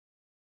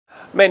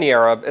Many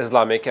Arab,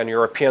 Islamic and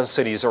European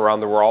cities around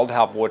the world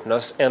have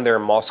witnessed in their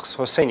mosques,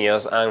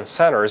 Husseiniyahs and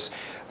centers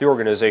the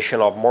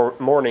organization of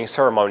mourning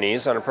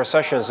ceremonies and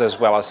processions, as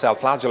well as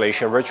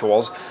self-flagellation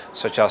rituals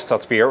such as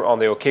Tatbir on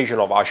the occasion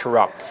of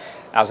Ashura.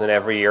 As in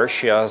every year,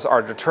 Shias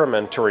are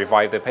determined to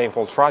revive the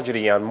painful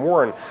tragedy and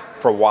mourn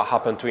for what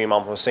happened to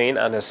Imam Hussein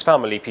and his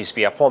family, peace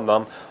be upon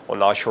them, on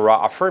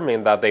Ashura,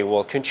 affirming that they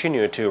will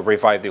continue to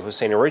revive the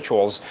Husseini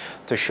rituals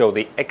to show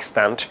the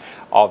extent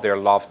of their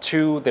love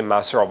to the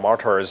Master of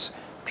Martyrs,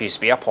 peace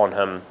be upon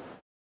him.